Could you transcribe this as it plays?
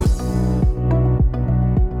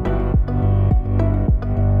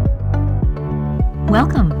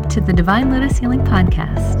to the Divine Lotus Healing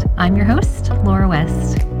Podcast. I'm your host, Laura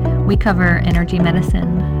West. We cover energy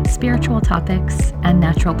medicine, spiritual topics, and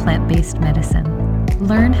natural plant-based medicine.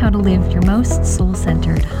 Learn how to live your most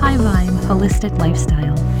soul-centered, high-vibe, holistic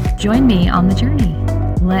lifestyle. Join me on the journey.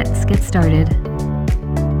 Let's get started.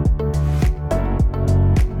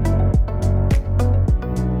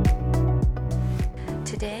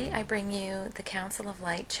 Today I bring you the Council of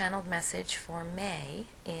Light channeled message for May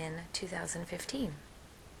in 2015.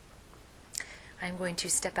 I'm going to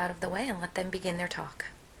step out of the way and let them begin their talk.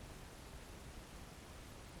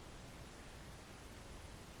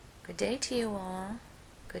 Good day to you all.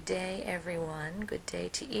 Good day, everyone. Good day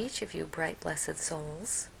to each of you bright, blessed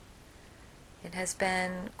souls. It has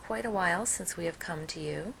been quite a while since we have come to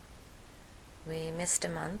you. We missed a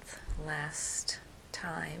month last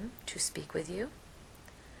time to speak with you.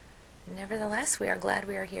 Nevertheless, we are glad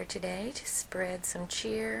we are here today to spread some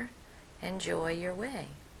cheer and joy your way.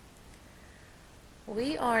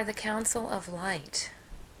 We are the Council of Light.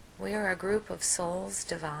 We are a group of souls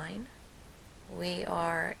divine. We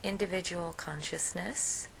are individual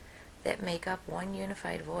consciousness that make up one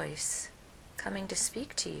unified voice, coming to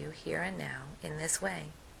speak to you here and now in this way.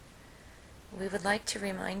 We would like to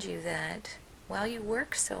remind you that while you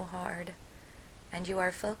work so hard and you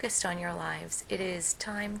are focused on your lives, it is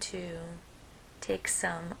time to take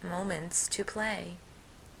some moments to play.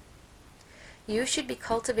 You should be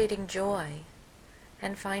cultivating joy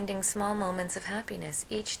and finding small moments of happiness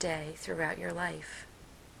each day throughout your life.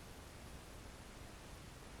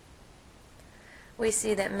 We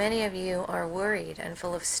see that many of you are worried and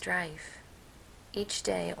full of strife each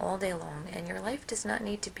day, all day long, and your life does not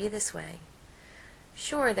need to be this way.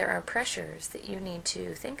 Sure, there are pressures that you need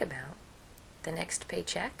to think about. The next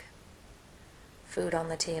paycheck, food on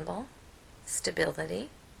the table, stability,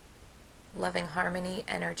 loving harmony,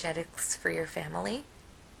 energetics for your family.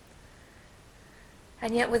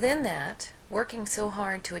 And yet within that, working so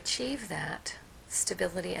hard to achieve that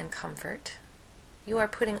stability and comfort, you are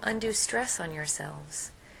putting undue stress on yourselves.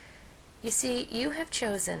 You see, you have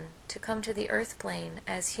chosen to come to the earth plane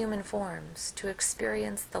as human forms to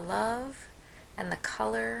experience the love and the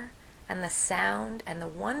color and the sound and the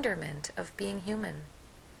wonderment of being human.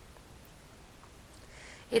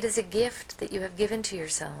 It is a gift that you have given to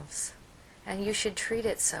yourselves, and you should treat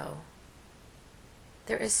it so.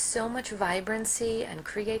 There is so much vibrancy and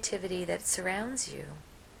creativity that surrounds you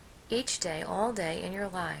each day, all day in your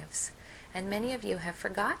lives, and many of you have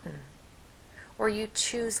forgotten, or you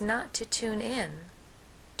choose not to tune in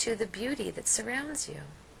to the beauty that surrounds you.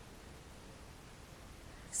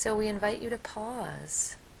 So we invite you to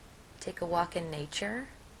pause, take a walk in nature,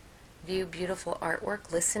 view beautiful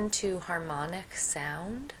artwork, listen to harmonic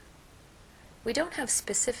sound. We don't have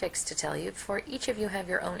specifics to tell you, for each of you have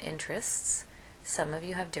your own interests. Some of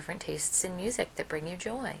you have different tastes in music that bring you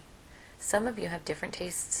joy. Some of you have different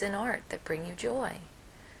tastes in art that bring you joy.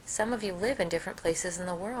 Some of you live in different places in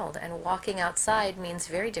the world, and walking outside means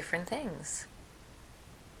very different things.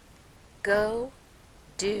 Go,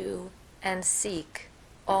 do, and seek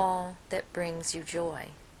all that brings you joy.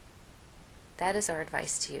 That is our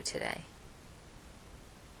advice to you today.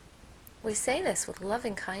 We say this with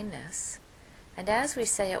loving kindness. And as we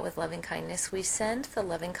say it with loving kindness, we send the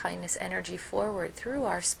loving kindness energy forward through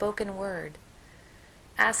our spoken word,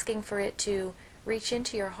 asking for it to reach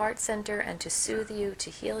into your heart center and to soothe you, to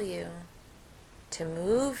heal you, to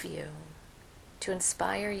move you, to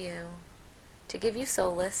inspire you, to give you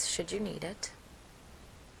solace should you need it.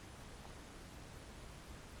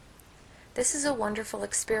 This is a wonderful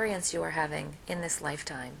experience you are having in this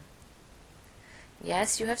lifetime.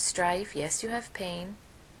 Yes, you have strife. Yes, you have pain.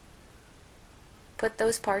 Put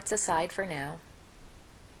those parts aside for now.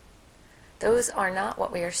 Those are not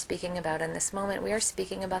what we are speaking about in this moment. We are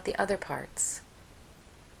speaking about the other parts.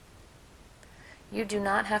 You do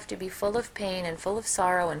not have to be full of pain and full of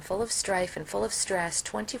sorrow and full of strife and full of stress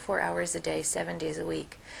 24 hours a day, 7 days a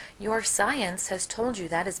week. Your science has told you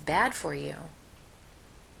that is bad for you.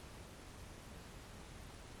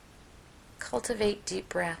 Cultivate deep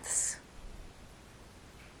breaths.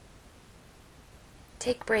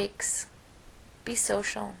 Take breaks. Be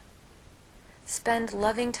social. Spend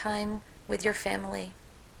loving time with your family.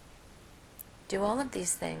 Do all of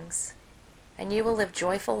these things, and you will live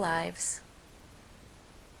joyful lives.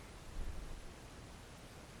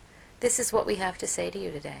 This is what we have to say to you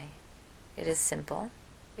today. It is simple,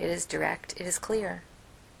 it is direct, it is clear.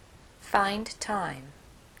 Find time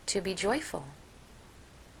to be joyful.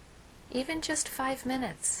 Even just 5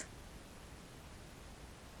 minutes.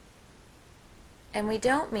 And we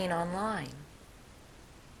don't mean online.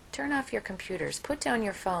 Turn off your computers. Put down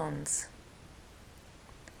your phones.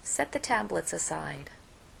 Set the tablets aside.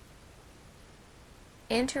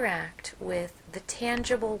 Interact with the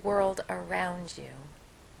tangible world around you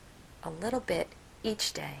a little bit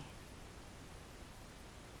each day.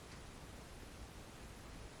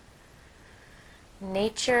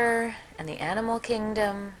 Nature and the animal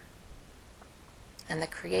kingdom and the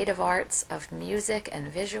creative arts of music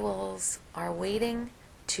and visuals are waiting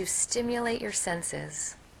to stimulate your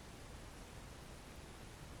senses.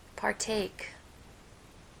 Partake.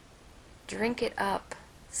 Drink it up.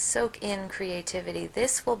 Soak in creativity.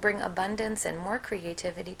 This will bring abundance and more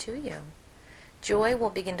creativity to you. Joy will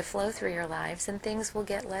begin to flow through your lives and things will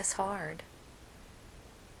get less hard.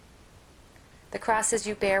 The crosses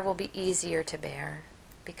you bear will be easier to bear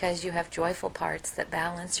because you have joyful parts that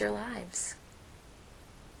balance your lives.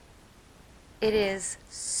 It is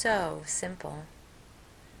so simple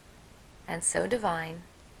and so divine.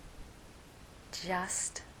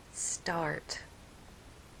 Just start.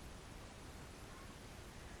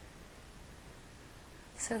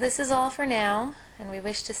 So this is all for now, and we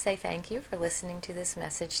wish to say thank you for listening to this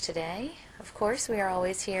message today. Of course, we are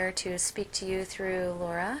always here to speak to you through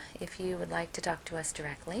Laura if you would like to talk to us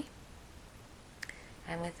directly.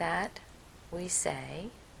 And with that, we say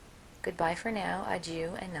goodbye for now,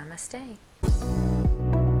 adieu, and namaste.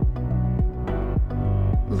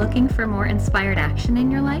 Looking for more inspired action in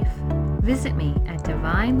your life? Visit me at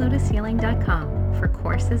DivineLotusHealing.com for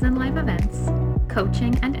courses and live events,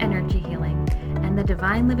 coaching and energy healing, and the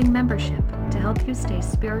Divine Living membership to help you stay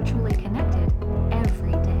spiritually connected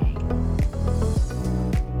every day.